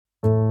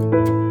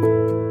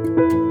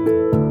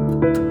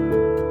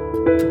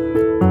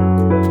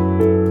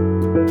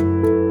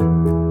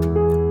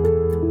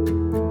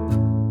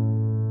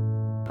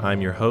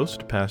I'm your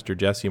host, Pastor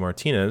Jesse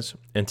Martinez,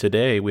 and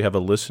today we have a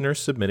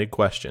listener-submitted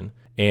question,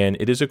 and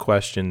it is a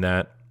question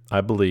that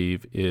I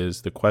believe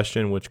is the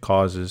question which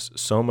causes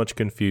so much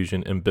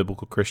confusion in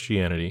biblical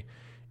Christianity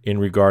in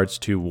regards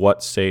to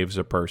what saves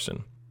a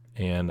person.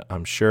 And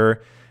I'm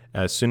sure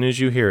as soon as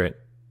you hear it,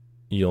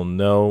 you'll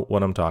know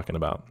what I'm talking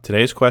about.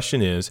 Today's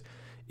question is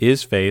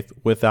faith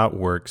without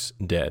works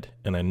dead?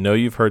 And I know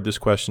you've heard this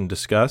question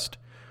discussed,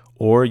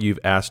 or you've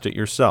asked it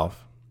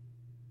yourself.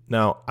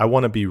 Now, I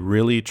want to be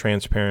really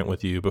transparent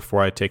with you before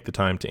I take the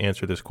time to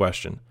answer this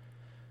question.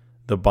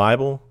 The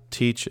Bible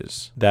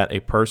teaches that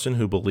a person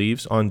who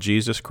believes on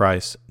Jesus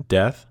Christ's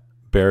death,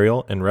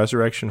 burial, and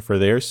resurrection for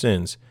their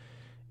sins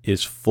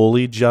is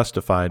fully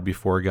justified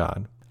before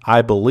God.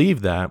 I believe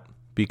that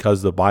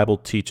because the Bible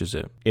teaches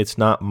it. It's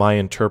not my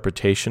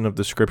interpretation of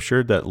the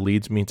Scripture that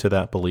leads me to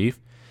that belief.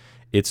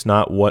 It's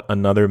not what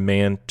another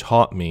man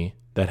taught me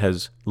that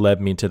has led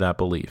me to that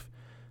belief.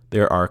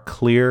 There are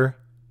clear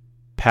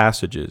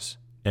passages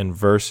and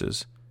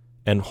verses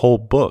and whole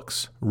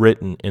books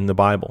written in the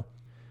Bible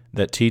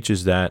that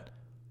teaches that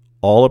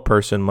all a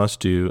person must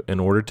do in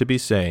order to be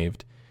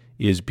saved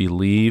is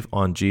believe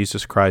on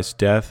Jesus Christ's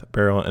death,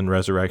 burial, and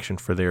resurrection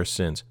for their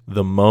sins.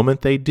 The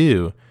moment they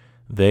do,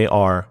 they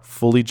are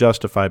fully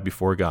justified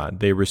before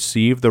God. They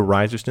receive the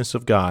righteousness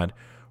of God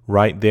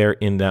right there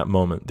in that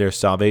moment. Their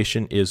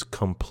salvation is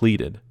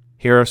completed.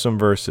 Here are some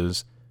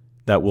verses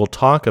that we'll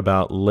talk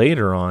about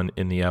later on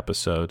in the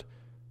episode,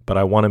 but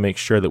I want to make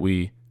sure that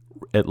we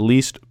at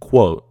least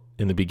quote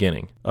in the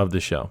beginning of the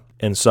show.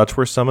 And such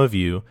were some of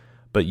you,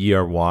 but ye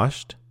are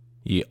washed,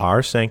 ye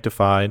are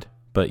sanctified,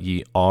 but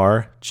ye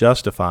are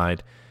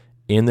justified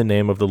in the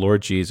name of the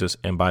Lord Jesus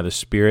and by the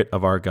Spirit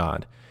of our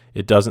God.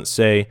 It doesn't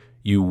say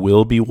you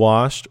will be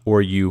washed,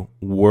 or you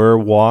were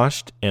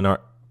washed and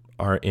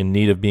are in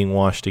need of being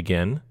washed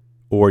again,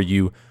 or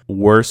you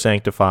were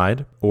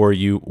sanctified, or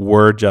you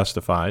were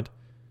justified.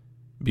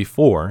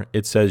 Before,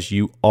 it says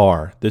you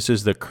are. This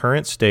is the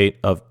current state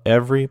of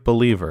every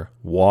believer,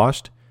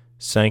 washed,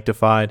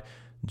 sanctified,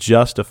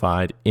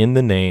 justified in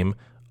the name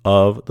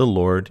of the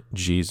Lord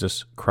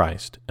Jesus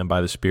Christ and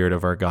by the Spirit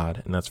of our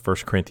God. And that's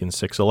 1 Corinthians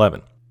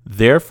 6:11.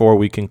 Therefore,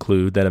 we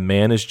conclude that a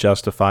man is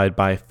justified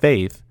by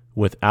faith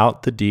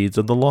without the deeds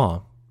of the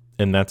law.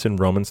 And that's in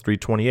Romans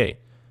 3:28.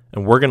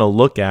 And we're going to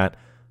look at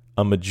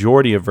a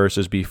majority of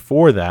verses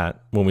before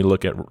that when we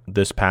look at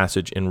this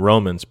passage in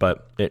Romans,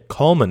 but it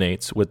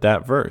culminates with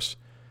that verse.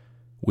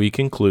 We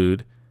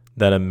conclude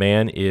that a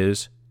man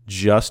is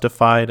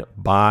justified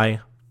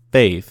by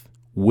faith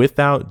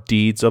without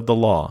deeds of the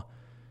law.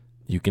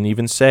 You can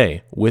even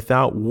say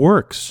without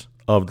works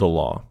of the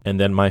law. And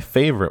then my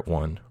favorite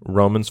one,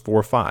 Romans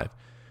 4:5.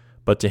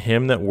 But to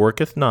him that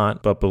worketh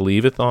not, but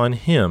believeth on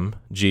him,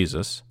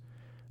 Jesus,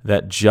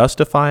 that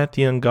justifieth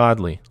the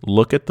ungodly.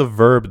 Look at the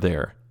verb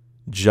there.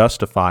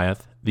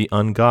 Justifieth the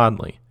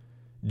ungodly.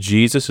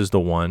 Jesus is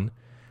the one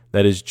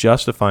that is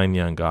justifying the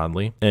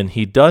ungodly, and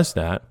he does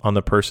that on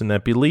the person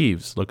that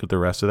believes. Look at the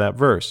rest of that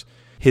verse.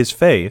 His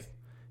faith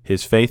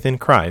in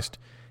Christ,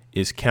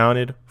 is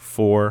counted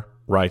for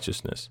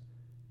righteousness.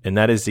 And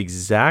that is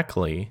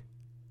exactly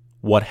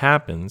what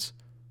happens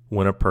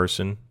when a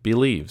person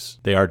believes.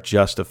 They are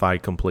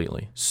justified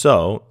completely.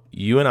 So,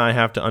 you and I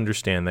have to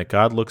understand that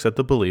God looks at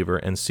the believer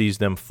and sees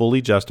them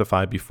fully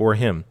justified before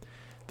him.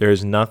 There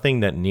is nothing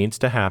that needs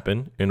to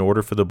happen in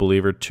order for the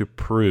believer to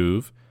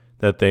prove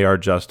that they are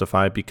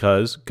justified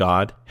because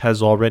God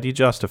has already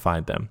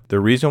justified them. The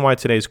reason why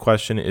today's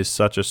question is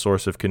such a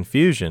source of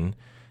confusion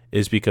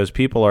is because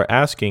people are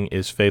asking,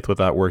 is faith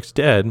without works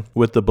dead?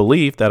 With the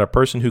belief that a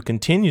person who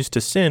continues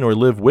to sin or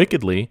live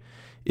wickedly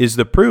is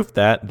the proof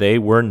that they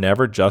were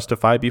never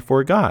justified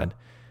before God.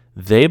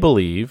 They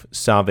believe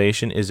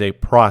salvation is a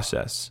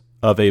process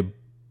of a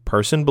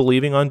person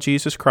believing on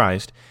Jesus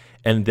Christ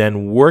and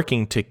then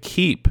working to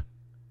keep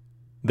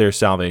their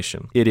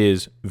salvation. It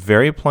is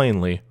very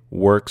plainly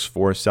works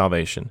for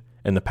salvation.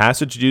 And the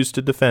passage used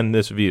to defend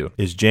this view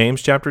is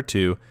James chapter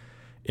 2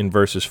 in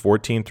verses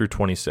 14 through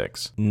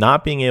 26.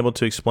 Not being able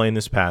to explain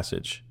this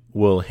passage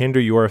will hinder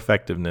your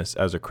effectiveness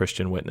as a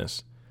Christian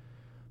witness.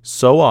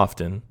 So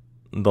often,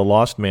 the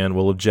lost man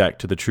will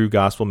object to the true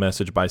gospel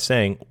message by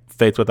saying,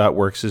 faith without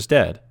works is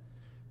dead.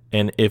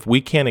 And if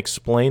we can't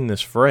explain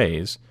this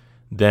phrase,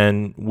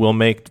 then we'll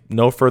make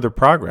no further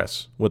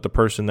progress with the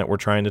person that we're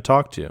trying to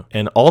talk to.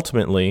 And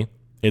ultimately,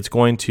 it's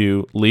going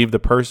to leave the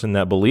person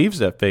that believes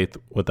that faith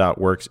without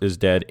works is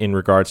dead in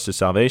regards to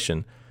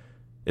salvation.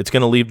 It's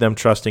going to leave them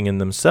trusting in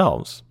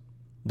themselves.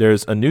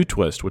 There's a new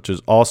twist, which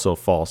is also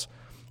false,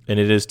 and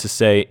it is to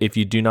say, if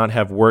you do not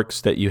have works,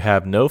 that you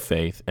have no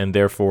faith, and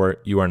therefore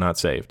you are not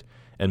saved.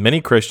 And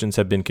many Christians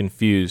have been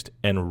confused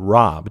and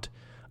robbed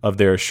of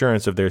their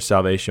assurance of their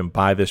salvation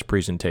by this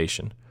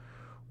presentation.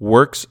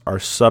 Works are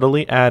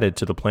subtly added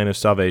to the plan of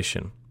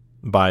salvation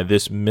by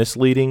this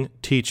misleading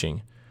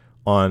teaching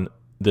on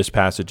this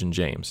passage in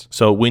James.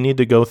 So we need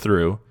to go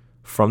through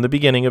from the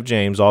beginning of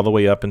James all the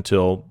way up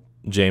until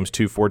James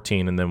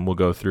 2:14, and then we'll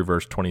go through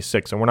verse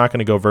 26. And we're not going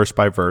to go verse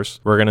by verse.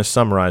 We're going to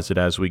summarize it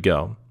as we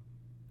go.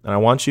 And I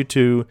want you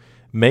to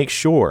make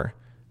sure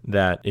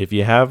that if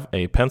you have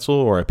a pencil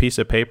or a piece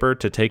of paper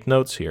to take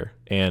notes here,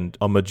 and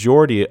a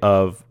majority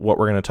of what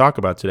we're going to talk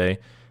about today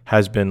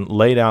has been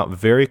laid out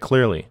very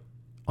clearly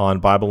on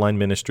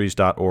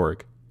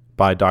BibleLineMinistries.org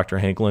by Dr.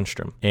 Hank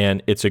Lindstrom.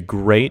 And it's a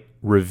great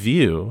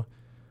review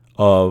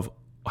of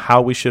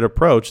how we should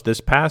approach this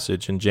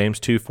passage in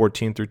James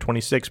 2:14 through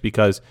 26,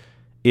 because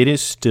it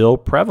is still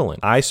prevalent.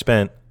 I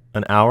spent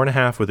an hour and a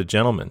half with a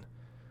gentleman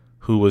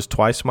who was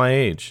twice my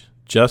age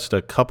just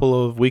a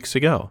couple of weeks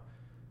ago,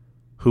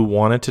 who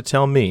wanted to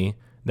tell me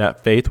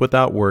that faith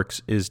without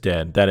works is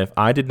dead, that if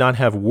I did not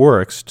have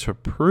works to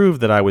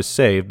prove that I was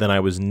saved, then I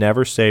was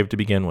never saved to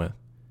begin with.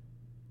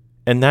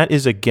 And that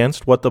is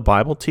against what the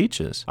Bible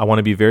teaches. I want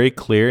to be very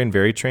clear and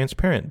very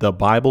transparent. The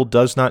Bible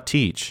does not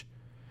teach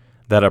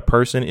that a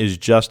person is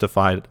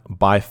justified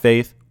by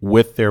faith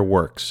with their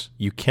works.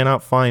 You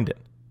cannot find it.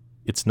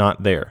 It's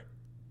not there.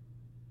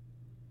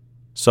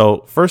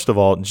 So, first of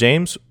all,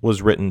 James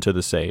was written to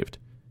the saved.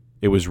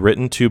 It was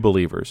written to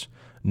believers.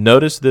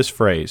 Notice this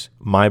phrase,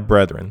 my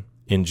brethren,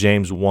 in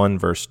James 1,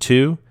 verse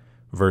 2,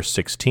 verse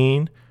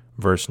 16,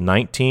 verse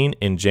 19,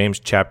 in James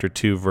chapter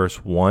 2,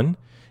 verse 1,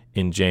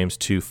 in James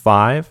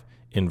 2:5,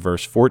 in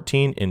verse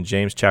 14, in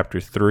James chapter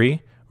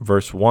 3,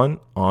 verse 1,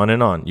 on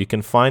and on. You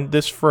can find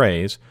this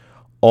phrase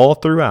all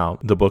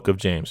throughout the book of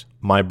James,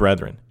 my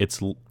brethren.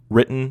 It's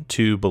written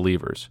to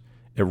believers.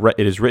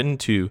 It is written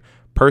to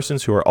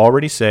persons who are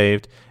already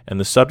saved, and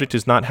the subject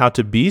is not how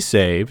to be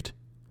saved,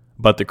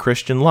 but the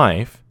Christian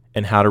life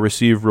and how to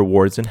receive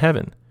rewards in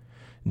heaven.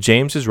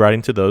 James is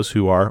writing to those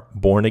who are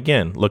born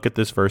again. Look at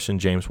this verse in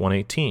James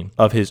 1:18.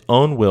 Of his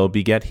own will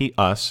beget he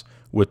us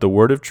with the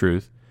word of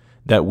truth,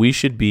 that we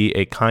should be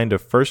a kind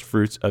of first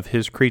fruits of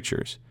his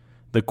creatures.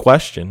 The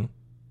question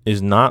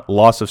is not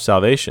loss of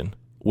salvation,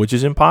 which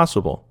is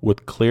impossible,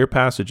 with clear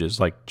passages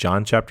like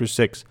John chapter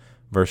 6,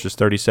 verses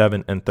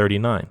 37 and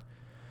 39.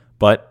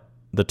 But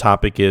the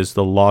topic is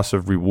the loss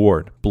of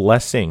reward.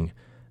 Blessing,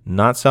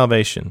 not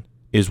salvation,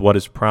 is what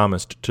is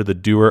promised to the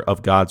doer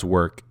of God's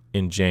work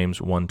in James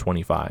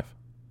 1:25.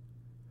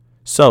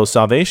 So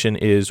salvation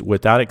is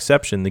without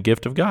exception the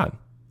gift of God.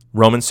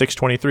 Romans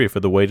 6:23, for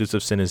the wages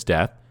of sin is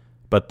death,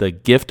 but the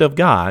gift of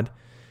God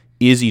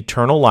is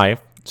eternal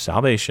life,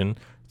 salvation,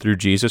 through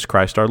Jesus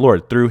Christ our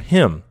Lord. Through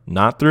him,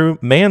 not through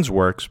man's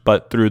works,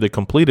 but through the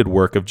completed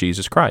work of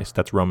Jesus Christ.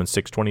 That's Romans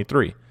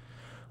 6:23.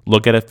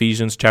 Look at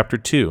Ephesians chapter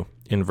 2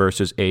 in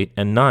verses 8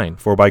 and 9.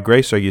 For by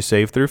grace are you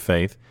saved through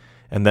faith,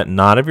 and that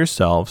not of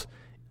yourselves,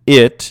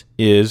 it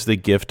is the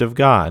gift of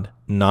God,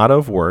 not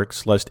of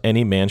works, lest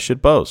any man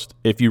should boast.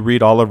 If you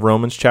read all of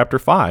Romans chapter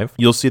 5,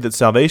 you'll see that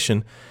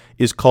salvation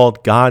is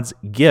called God's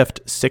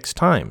gift 6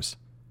 times.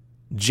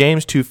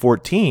 James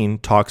 2:14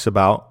 talks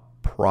about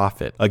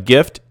profit. A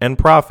gift and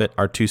profit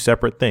are 2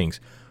 separate things.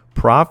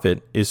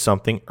 Profit is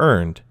something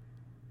earned,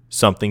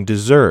 something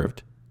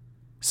deserved.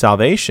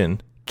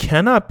 Salvation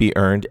cannot be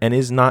earned and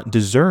is not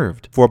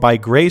deserved. For by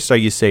grace are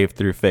you saved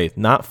through faith,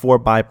 not for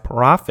by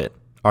profit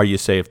are you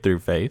saved through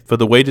faith. For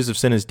the wages of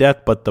sin is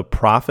death, but the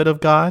profit of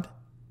God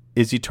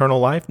is eternal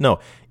life? No,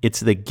 it's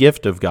the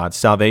gift of God.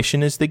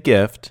 Salvation is the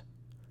gift.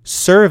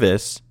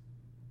 Service,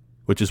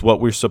 which is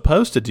what we're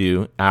supposed to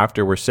do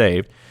after we're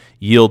saved,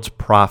 yields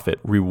profit,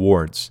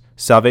 rewards.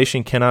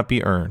 Salvation cannot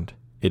be earned.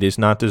 It is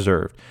not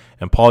deserved.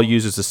 And Paul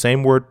uses the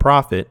same word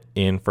profit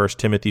in 1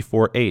 Timothy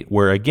 4:8,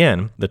 where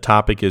again, the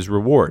topic is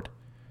reward.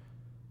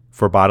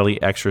 For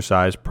bodily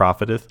exercise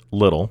profiteth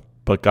little,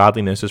 but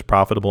godliness is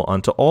profitable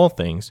unto all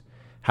things,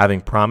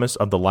 having promise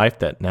of the life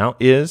that now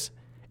is,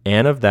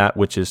 and of that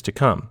which is to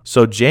come.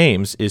 So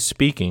James is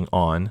speaking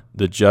on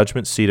the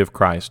judgment seat of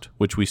Christ,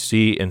 which we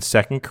see in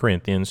 2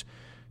 Corinthians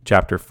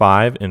chapter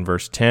 5 and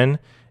verse 10,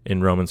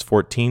 in Romans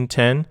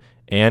 14:10,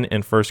 and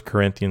in 1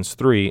 Corinthians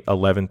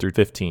 3:11 through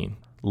 15.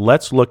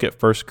 Let's look at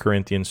 1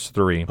 Corinthians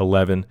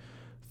 3:11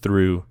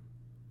 through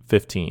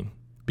 15,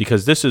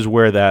 because this is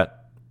where that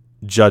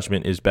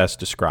judgment is best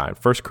described.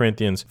 1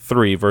 Corinthians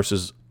 3,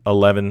 verses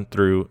 11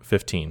 through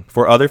 15.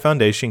 For other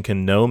foundation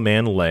can no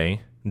man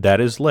lay,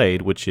 that is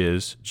laid, which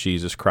is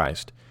Jesus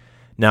Christ.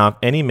 Now if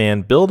any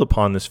man build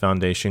upon this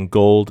foundation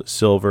gold,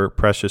 silver,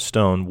 precious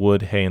stone,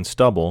 wood, hay, and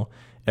stubble,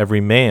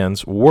 every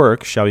man's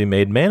work shall be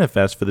made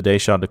manifest, for the day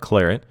shall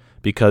declare it,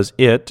 because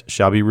it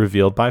shall be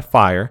revealed by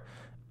fire,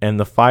 and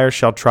the fire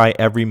shall try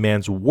every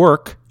man's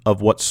work of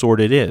what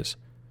sort it is.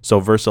 So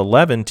verse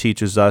 11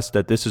 teaches us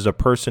that this is a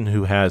person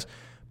who has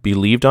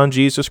believed on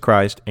Jesus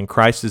Christ, and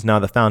Christ is now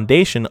the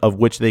foundation of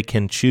which they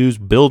can choose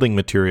building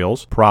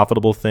materials,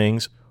 profitable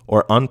things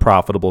or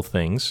unprofitable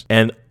things,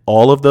 and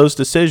all of those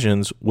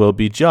decisions will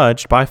be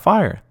judged by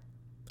fire.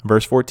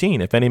 Verse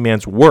 14, if any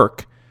man's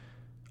work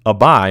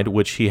abide,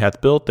 which he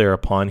hath built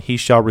thereupon, he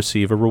shall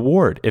receive a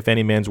reward. If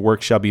any man's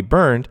work shall be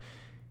burned,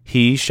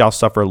 he shall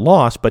suffer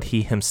loss, but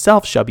he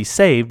himself shall be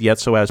saved, yet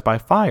so as by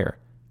fire.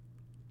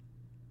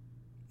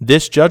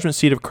 This judgment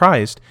seat of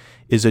Christ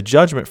is a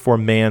judgment for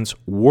man's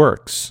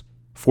works,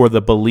 for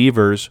the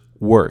believer's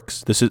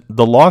works.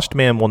 The lost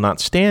man will not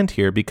stand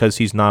here because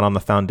he's not on the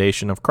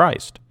foundation of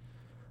Christ.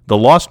 The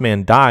lost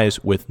man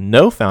dies with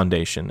no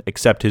foundation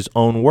except his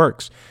own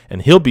works,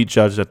 and he'll be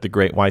judged at the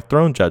great white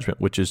throne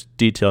judgment, which is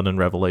detailed in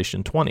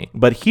Revelation 20.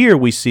 But here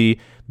we see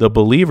the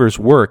believer's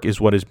work is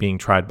what is being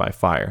tried by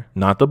fire,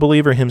 not the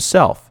believer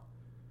himself,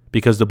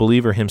 because the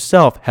believer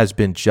himself has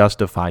been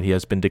justified. He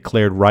has been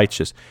declared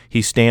righteous.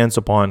 He stands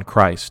upon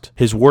Christ.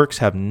 His works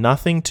have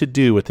nothing to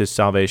do with his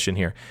salvation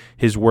here.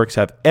 His works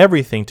have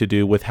everything to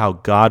do with how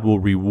God will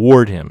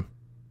reward him.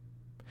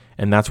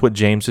 And that's what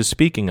James is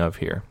speaking of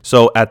here.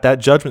 So at that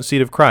judgment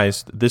seat of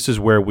Christ, this is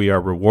where we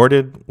are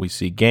rewarded. We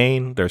see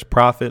gain, there's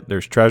profit,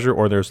 there's treasure,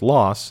 or there's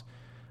loss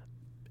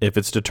if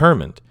it's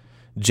determined.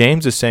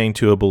 James is saying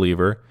to a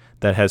believer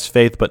that has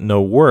faith but no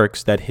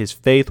works that his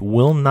faith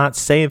will not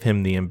save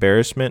him the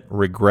embarrassment,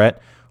 regret,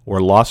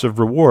 or loss of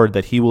reward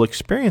that he will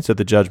experience at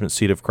the judgment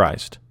seat of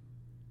Christ.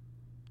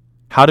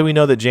 How do we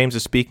know that James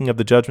is speaking of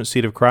the judgment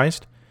seat of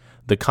Christ?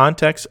 The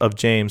context of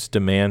James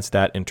demands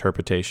that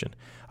interpretation.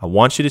 I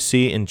want you to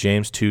see in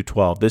James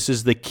 2:12. This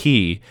is the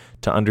key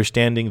to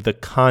understanding the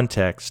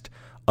context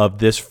of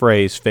this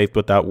phrase, faith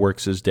without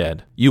works is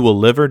dead. You will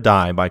live or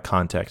die by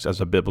context as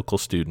a biblical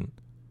student.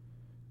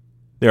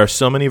 There are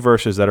so many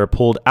verses that are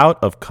pulled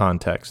out of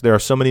context. There are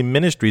so many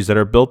ministries that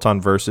are built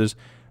on verses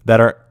that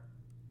are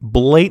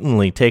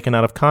blatantly taken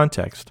out of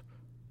context.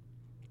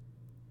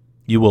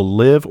 You will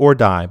live or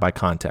die by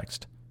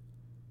context.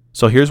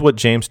 So here's what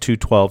James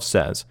 2:12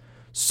 says.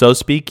 So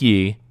speak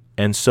ye,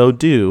 and so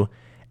do,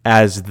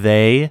 as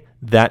they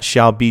that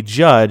shall be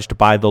judged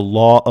by the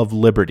law of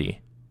liberty.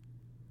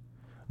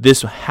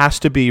 This has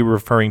to be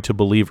referring to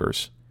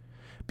believers,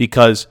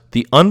 because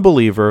the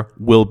unbeliever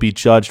will be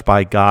judged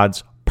by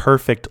God's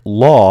perfect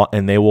law,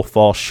 and they will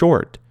fall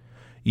short.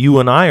 You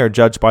and I are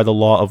judged by the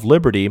law of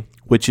liberty,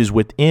 which is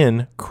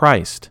within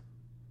Christ.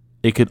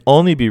 It could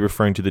only be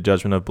referring to the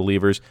judgment of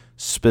believers,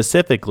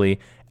 specifically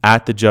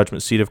at the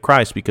judgment seat of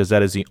Christ, because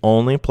that is the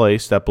only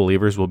place that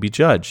believers will be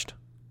judged.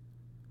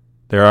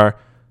 There are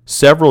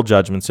several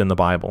judgments in the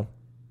Bible.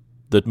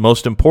 The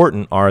most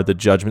important are the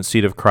judgment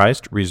seat of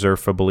Christ,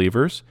 reserved for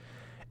believers,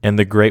 and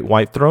the great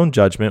white throne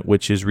judgment,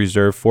 which is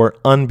reserved for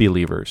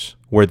unbelievers,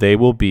 where they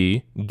will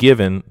be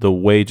given the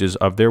wages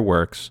of their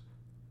works,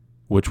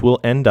 which will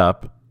end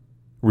up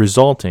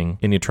resulting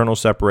in eternal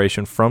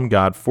separation from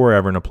God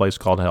forever in a place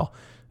called hell.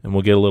 And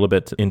we'll get a little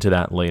bit into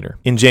that later.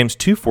 In James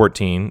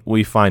 2:14,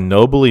 we find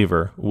no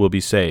believer will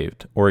be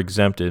saved or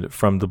exempted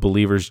from the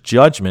believer's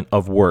judgment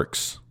of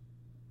works.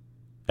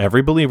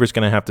 Every believer is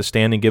going to have to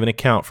stand and give an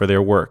account for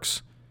their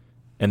works.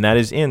 And that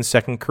is in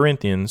 2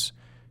 Corinthians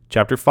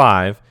chapter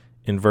 5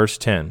 in verse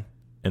 10.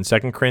 And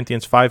 2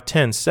 Corinthians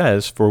 5:10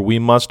 says, "For we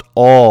must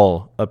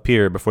all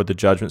appear before the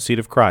judgment seat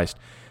of Christ,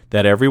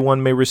 that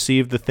everyone may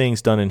receive the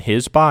things done in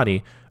his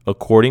body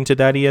according to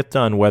that he hath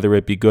done, whether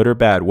it be good or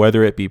bad,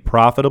 whether it be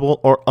profitable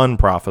or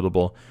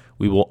unprofitable.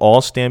 We will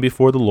all stand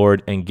before the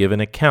Lord and give an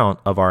account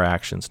of our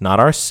actions, not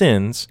our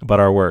sins, but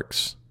our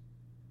works.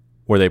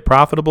 Were they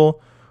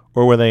profitable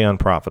or were they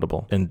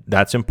unprofitable?" And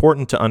that's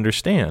important to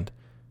understand.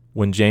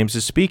 When James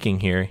is speaking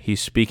here,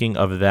 he's speaking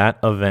of that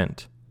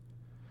event.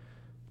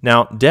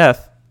 Now,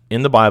 death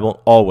in the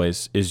Bible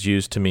always is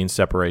used to mean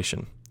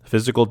separation.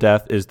 Physical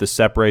death is the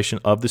separation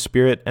of the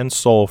spirit and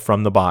soul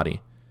from the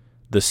body.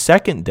 The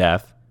second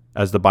death,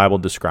 as the Bible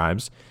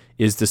describes,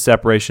 is the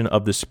separation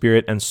of the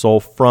spirit and soul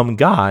from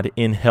God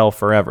in hell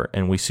forever.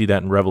 And we see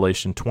that in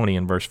Revelation 20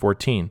 and verse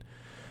 14.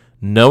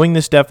 Knowing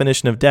this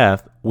definition of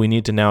death, we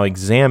need to now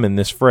examine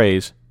this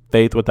phrase,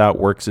 faith without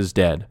works is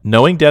dead.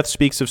 Knowing death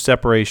speaks of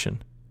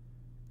separation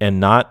and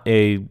not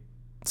a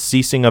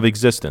ceasing of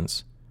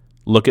existence.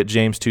 Look at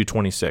James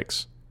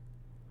 2:26.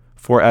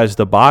 For as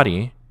the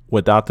body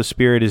without the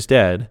spirit is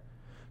dead,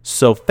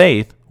 so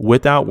faith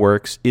without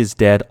works is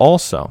dead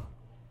also.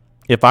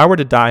 If I were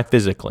to die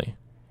physically,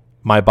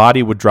 my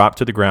body would drop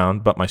to the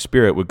ground, but my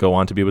spirit would go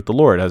on to be with the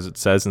Lord, as it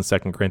says in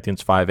 2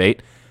 Corinthians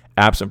 5:8,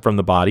 absent from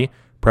the body,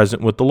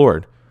 present with the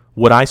Lord.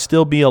 Would I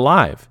still be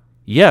alive?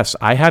 Yes,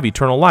 I have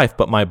eternal life,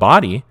 but my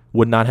body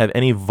would not have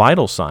any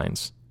vital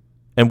signs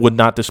and would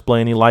not display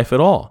any life at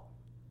all.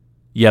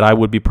 Yet I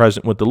would be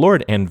present with the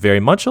Lord and very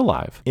much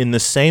alive. In the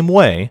same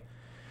way,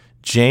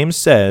 James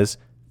says,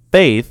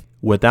 faith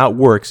without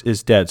works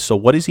is dead. So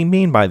what does he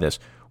mean by this?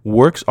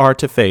 Works are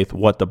to faith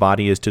what the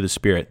body is to the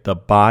spirit. The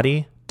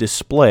body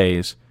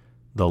displays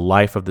the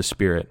life of the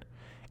spirit,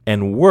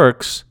 and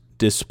works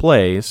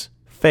displays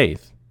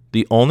faith.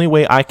 The only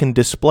way I can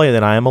display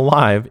that I am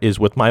alive is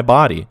with my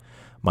body,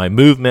 my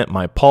movement,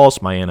 my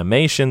pulse, my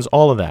animations,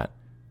 all of that.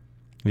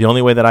 The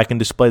only way that I can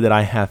display that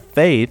I have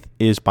faith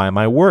is by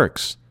my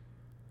works.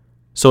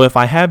 So if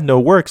I have no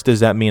works,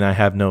 does that mean I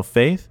have no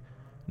faith?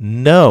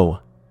 No.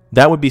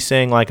 That would be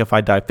saying, like, if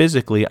I die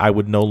physically, I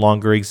would no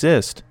longer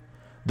exist.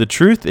 The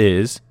truth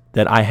is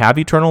that I have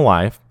eternal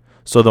life,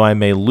 so though I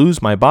may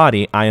lose my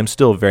body, I am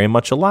still very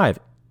much alive.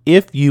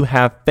 If you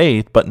have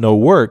faith but no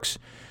works,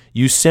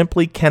 you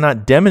simply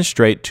cannot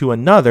demonstrate to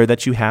another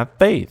that you have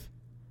faith.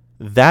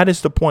 That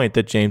is the point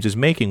that James is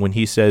making when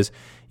he says,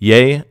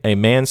 Yea, a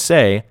man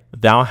say,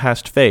 Thou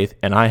hast faith,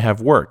 and I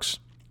have works.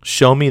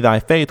 Show me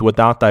thy faith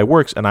without thy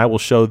works, and I will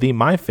show thee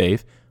my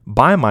faith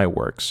by my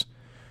works.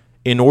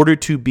 In order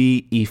to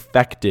be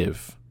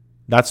effective,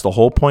 that's the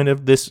whole point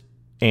of this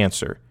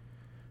answer.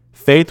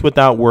 Faith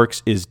without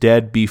works is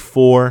dead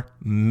before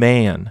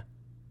man.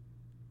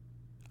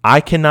 I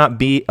cannot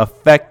be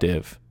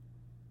effective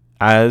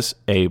as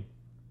a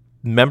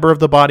member of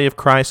the body of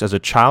Christ, as a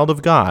child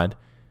of God,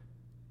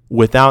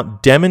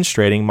 without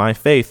demonstrating my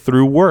faith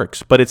through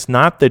works. But it's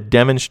not the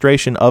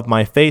demonstration of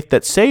my faith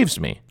that saves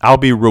me. I'll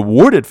be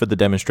rewarded for the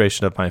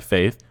demonstration of my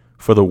faith,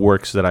 for the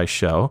works that I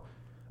show,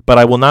 but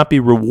I will not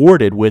be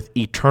rewarded with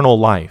eternal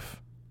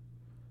life.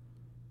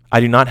 I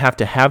do not have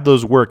to have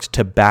those works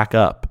to back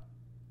up,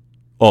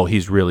 oh,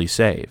 he's really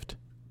saved.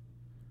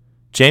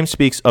 James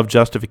speaks of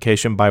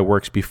justification by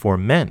works before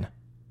men.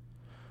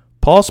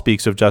 Paul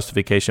speaks of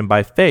justification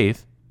by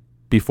faith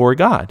before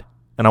God.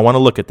 And I want to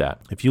look at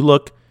that. If you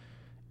look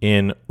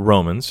in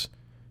Romans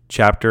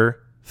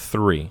chapter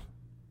 3,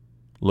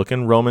 look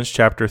in Romans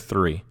chapter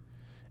 3,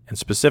 and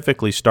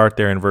specifically start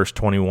there in verse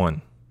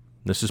 21.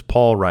 This is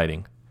Paul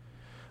writing.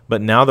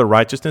 But now the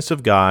righteousness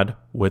of God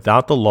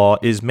without the law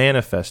is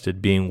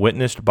manifested, being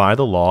witnessed by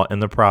the law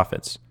and the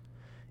prophets,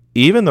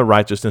 even the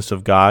righteousness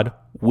of God,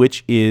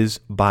 which is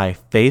by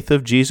faith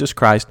of Jesus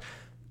Christ,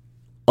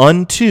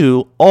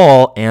 unto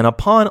all and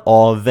upon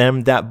all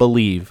them that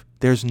believe.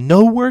 There's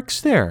no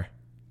works there.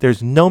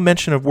 There's no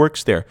mention of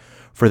works there.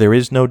 For there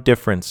is no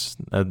difference,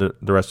 the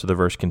rest of the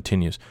verse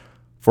continues.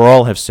 For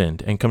all have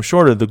sinned and come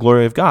short of the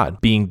glory of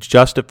God, being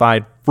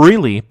justified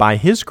freely by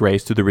his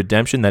grace through the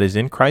redemption that is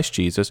in Christ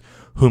Jesus,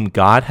 whom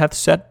God hath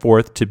set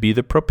forth to be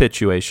the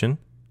propitiation,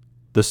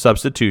 the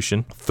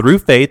substitution, through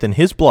faith in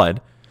his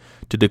blood,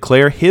 to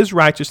declare his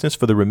righteousness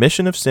for the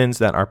remission of sins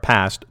that are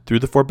past through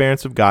the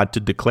forbearance of God, to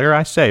declare,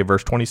 I say,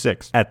 verse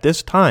 26, at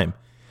this time,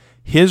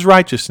 his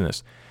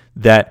righteousness,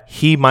 that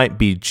he might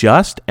be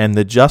just and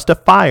the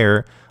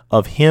justifier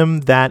of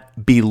him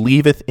that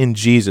believeth in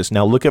Jesus.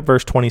 Now look at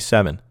verse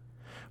 27.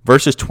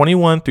 Verses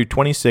 21 through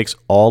 26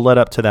 all led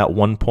up to that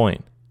one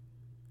point,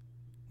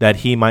 that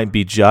he might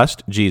be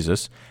just,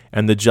 Jesus,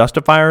 and the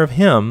justifier of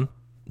him,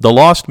 the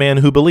lost man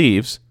who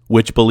believes,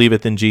 which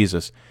believeth in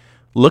Jesus.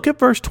 Look at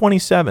verse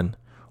 27.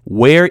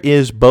 Where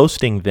is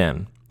boasting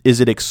then? Is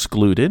it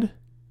excluded?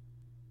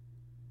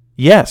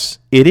 Yes,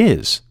 it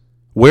is.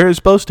 Where is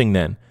boasting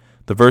then?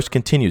 The verse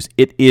continues.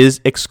 It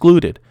is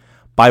excluded.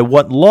 By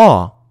what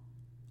law?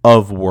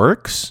 Of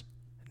works?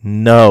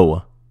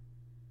 No.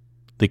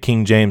 The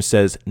King James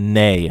says,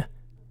 nay.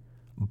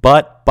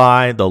 But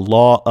by the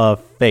law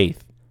of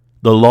faith,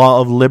 the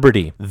law of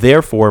liberty.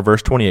 Therefore,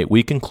 verse 28,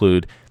 we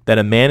conclude that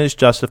a man is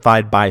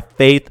justified by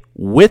faith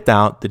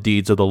without the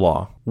deeds of the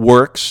law.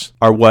 Works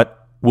are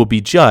what will be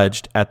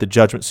judged at the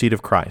judgment seat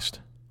of Christ.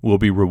 We'll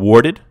be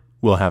rewarded,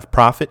 we'll have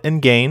profit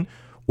and gain,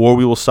 or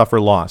we will suffer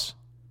loss.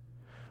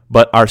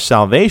 But our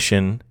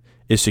salvation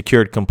is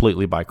secured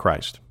completely by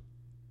Christ.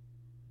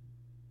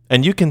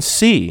 And you can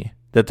see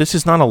that this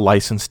is not a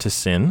license to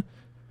sin,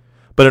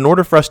 but in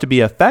order for us to be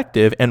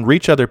effective and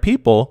reach other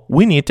people,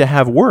 we need to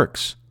have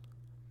works.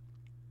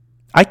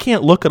 I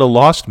can't look at a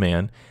lost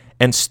man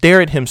and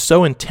stare at him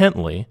so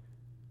intently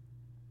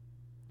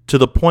to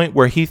the point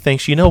where he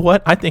thinks, you know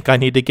what, I think I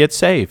need to get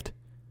saved.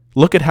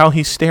 Look at how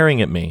he's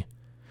staring at me.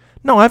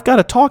 No, I've got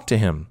to talk to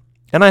him,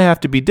 and I have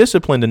to be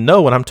disciplined and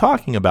know what I'm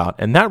talking about,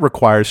 and that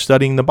requires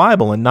studying the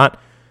Bible and not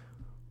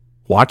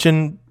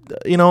watching,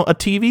 a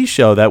TV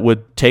show that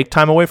would take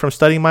time away from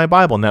studying my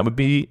Bible, and that would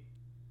be,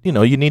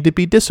 you need to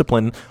be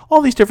disciplined.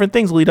 All these different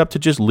things lead up to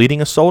just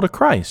leading a soul to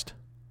Christ.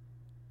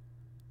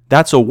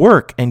 That's a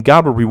work, and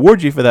God will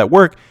reward you for that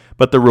work,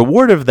 but the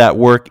reward of that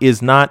work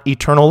is not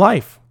eternal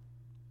life.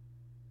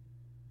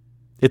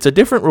 It's a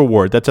different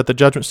reward that's at the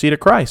judgment seat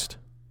of Christ.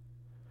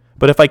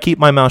 But if I keep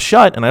my mouth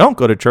shut and I don't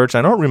go to church,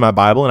 I don't read my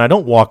Bible, and I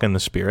don't walk in the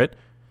Spirit,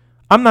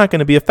 I'm not going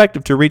to be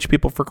effective to reach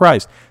people for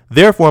Christ.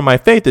 Therefore, my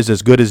faith is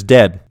as good as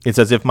dead. It's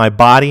as if my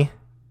body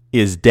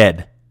is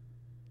dead.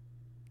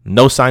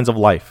 No signs of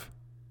life.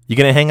 You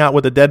going to hang out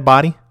with a dead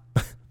body?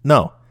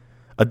 No.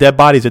 A dead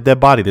body is a dead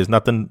body. There's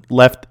nothing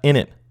left in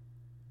it.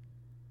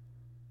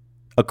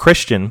 A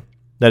Christian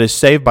that is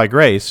saved by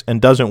grace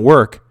and doesn't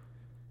work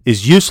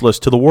is useless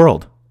to the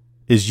world,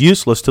 is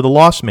useless to the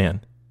lost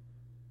man.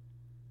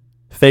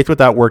 Faith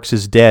without works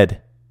is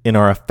dead in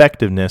our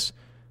effectiveness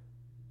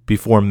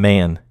before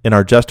man, in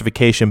our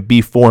justification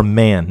before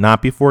man,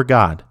 not before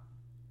God.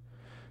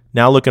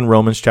 Now look in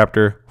Romans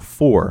chapter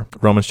 4.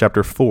 Romans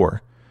chapter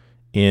 4.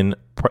 In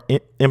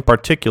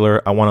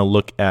particular, I want to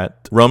look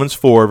at Romans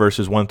 4,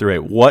 verses 1 through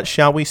 8. What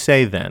shall we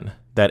say then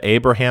that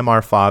Abraham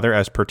our father,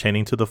 as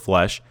pertaining to the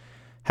flesh,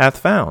 hath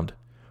found?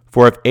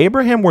 For if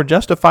Abraham were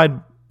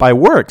justified by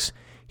works,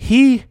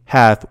 he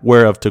hath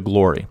whereof to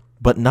glory,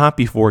 but not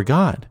before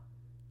God.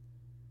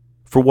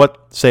 For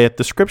what saith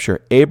the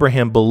Scripture?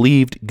 Abraham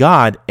believed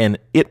God, and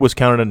it was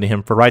counted unto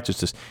him for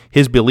righteousness.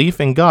 His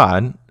belief in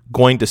God,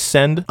 going to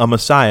send a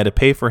Messiah to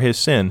pay for his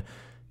sin,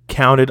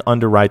 counted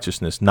unto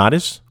righteousness, not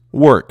his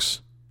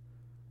works.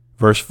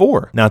 Verse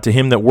 4, now to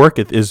him that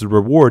worketh is the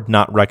reward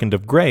not reckoned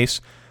of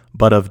grace,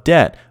 but of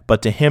debt.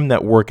 But to him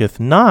that worketh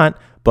not,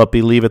 but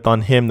believeth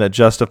on him that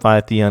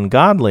justifieth the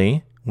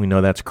ungodly, we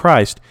know that's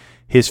Christ,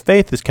 his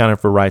faith is counted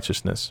for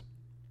righteousness.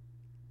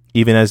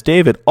 Even as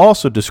David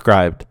also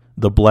described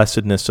the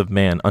blessedness of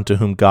man, unto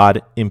whom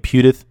God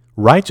imputeth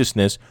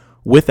righteousness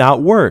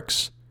without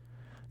works.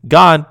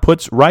 God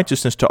puts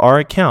righteousness to our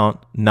account,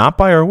 not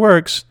by our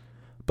works,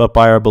 but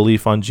by our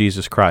belief on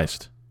Jesus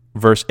Christ.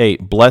 Verse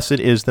 8,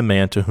 blessed is the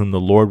man to whom the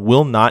Lord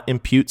will not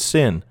impute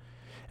sin.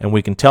 And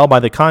we can tell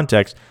by the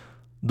context,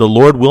 the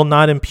Lord will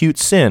not impute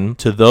sin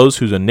to those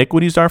whose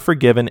iniquities are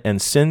forgiven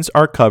and sins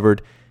are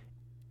covered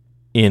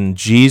in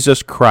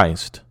Jesus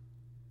Christ.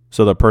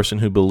 So the person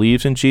who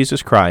believes in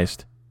Jesus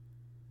Christ,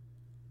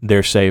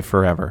 they're saved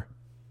forever.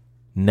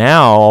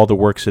 Now all the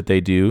works that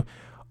they do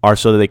are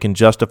so that they can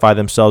justify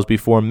themselves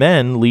before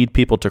men, lead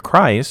people to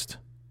Christ,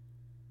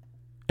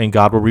 and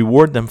God will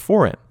reward them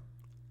for it.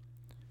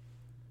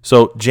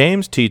 So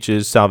James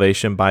teaches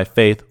salvation by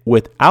faith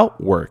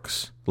without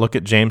works. Look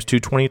at James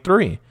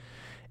 2:23.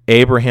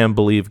 Abraham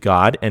believed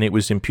God, and it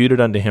was imputed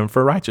unto him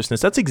for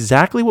righteousness. That's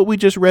exactly what we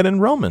just read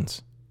in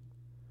Romans.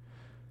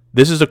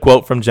 This is a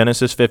quote from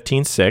Genesis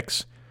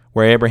 15:6,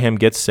 where Abraham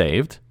gets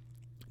saved.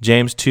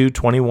 James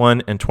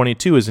 2:21 and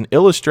 22 is an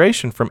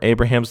illustration from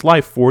Abraham's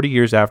life 40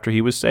 years after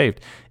he was saved.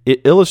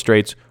 It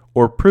illustrates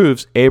or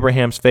proves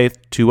Abraham's faith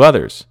to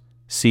others.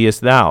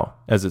 Seest thou,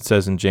 as it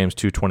says in James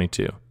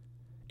 2:22.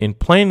 In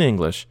plain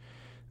English,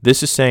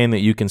 this is saying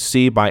that you can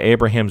see by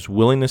Abraham's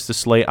willingness to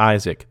slay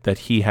Isaac that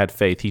he had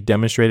faith. He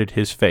demonstrated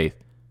his faith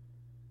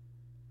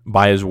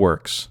by his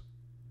works.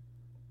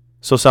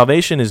 So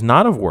salvation is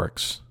not of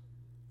works,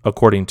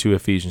 according to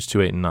Ephesians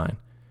 2:8 and 9.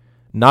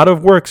 Not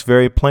of works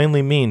very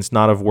plainly means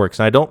not of works.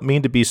 And I don't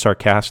mean to be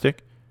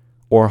sarcastic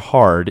or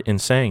hard in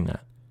saying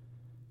that.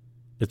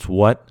 It's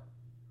what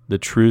the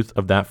truth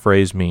of that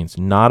phrase means.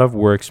 Not of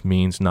works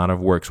means not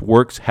of works.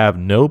 Works have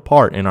no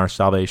part in our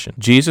salvation.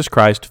 Jesus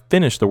Christ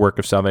finished the work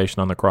of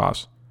salvation on the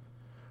cross.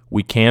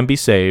 We can be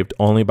saved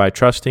only by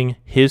trusting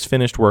his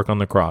finished work on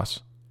the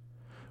cross.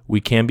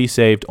 We can be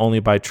saved only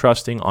by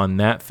trusting on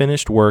that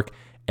finished work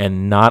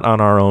and not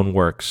on our own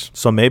works.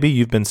 So maybe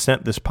you've been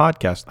sent this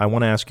podcast. I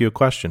want to ask you a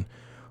question.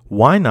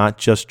 Why not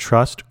just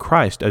trust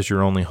Christ as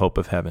your only hope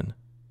of heaven?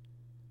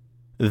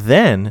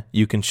 Then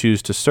you can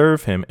choose to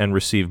serve him and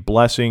receive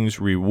blessings,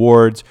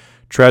 rewards,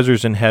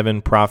 treasures in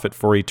heaven, profit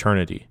for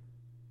eternity.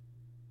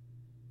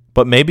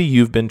 But maybe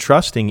you've been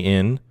trusting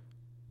in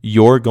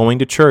your going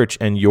to church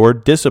and your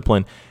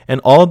discipline,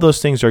 and all of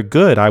those things are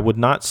good. I would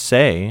not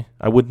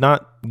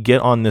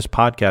get on this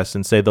podcast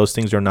and say those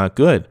things are not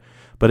good.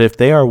 But if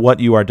they are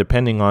what you are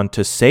depending on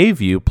to save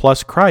you,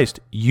 plus Christ,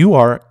 you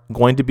are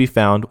going to be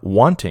found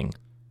wanting.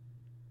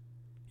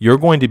 You're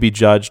going to be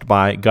judged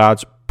by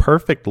God's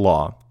perfect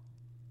law,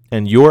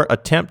 and your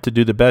attempt to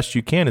do the best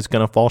you can is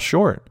going to fall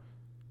short.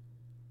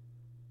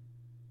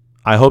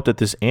 I hope that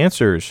this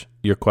answers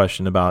your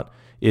question about,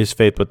 is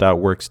faith without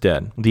works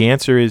dead? The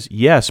answer is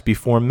yes,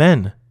 before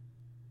men.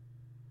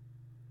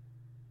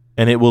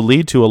 And it will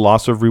lead to a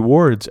loss of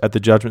rewards at the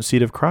judgment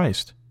seat of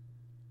Christ.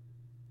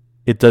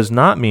 It does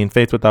not mean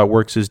faith without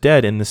works is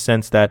dead in the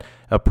sense that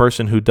a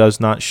person who does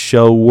not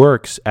show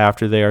works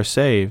after they are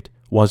saved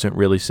wasn't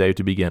really saved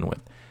to begin with.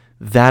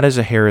 That is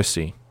a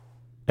heresy.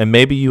 And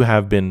maybe you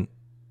have been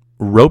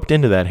roped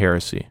into that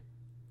heresy.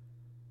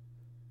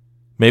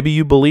 Maybe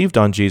you believed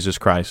on Jesus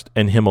Christ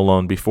and him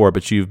alone before,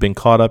 but you've been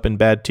caught up in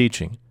bad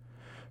teaching.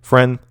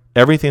 Friend,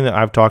 everything that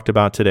I've talked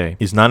about today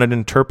is not an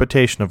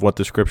interpretation of what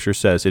the Scripture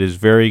says. It is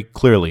very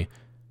clearly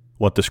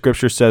what the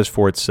Scripture says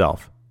for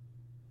itself.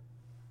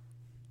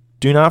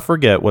 Do not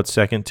forget what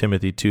 2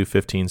 Timothy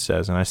 2:15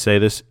 says, and I say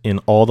this in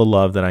all the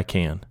love that I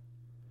can.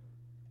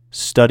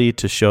 Study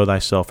to show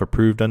thyself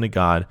approved unto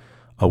God,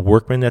 a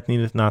workman that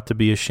needeth not to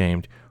be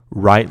ashamed,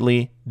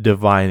 rightly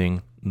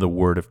dividing the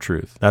word of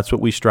truth. That's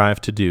what we strive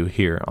to do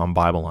here on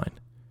BibleLine,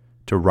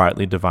 to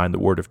rightly divide the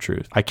word of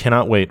truth. I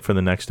cannot wait for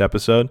the next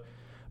episode,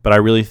 but I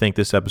really think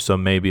this episode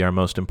may be our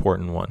most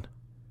important one.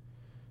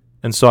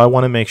 And so I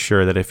want to make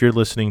sure that if you're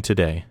listening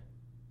today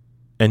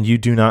and you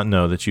do not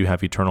know that you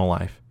have eternal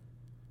life,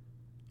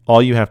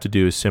 all you have to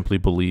do is simply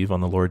believe on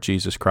the Lord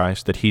Jesus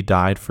Christ, that he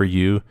died for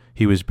you,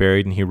 he was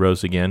buried, and he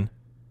rose again.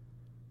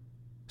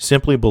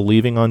 Simply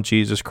believing on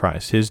Jesus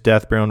Christ, his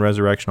death, burial, and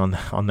resurrection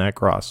on that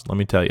cross, let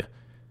me tell you,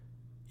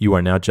 you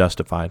are now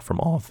justified from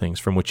all things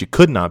from which you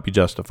could not be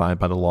justified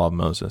by the law of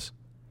Moses.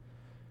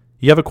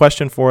 You have a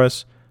question for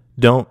us?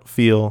 Don't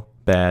feel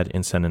bad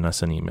in sending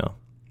us an email.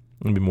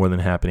 I'll be more than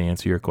happy to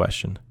answer your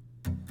question.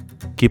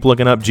 Keep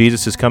looking up.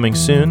 Jesus is coming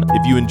soon.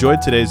 If you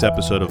enjoyed today's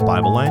episode of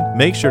BibleLine,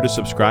 make sure to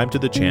subscribe to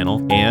the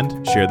channel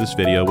and share this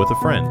video with a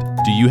friend.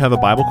 Do you have a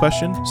Bible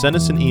question? Send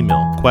us an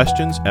email,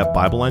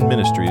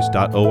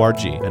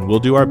 questions@BibleLineMinistries.org, and we'll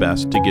do our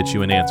best to get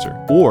you an answer.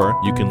 Or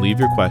you can leave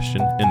your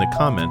question in the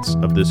comments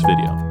of this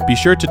video. Be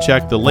sure to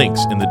check the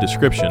links in the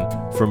description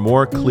for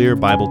more clear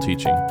Bible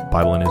teaching.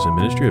 BibleLine is a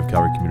ministry of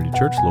Calvary Community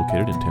Church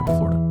located in Tampa,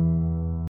 Florida.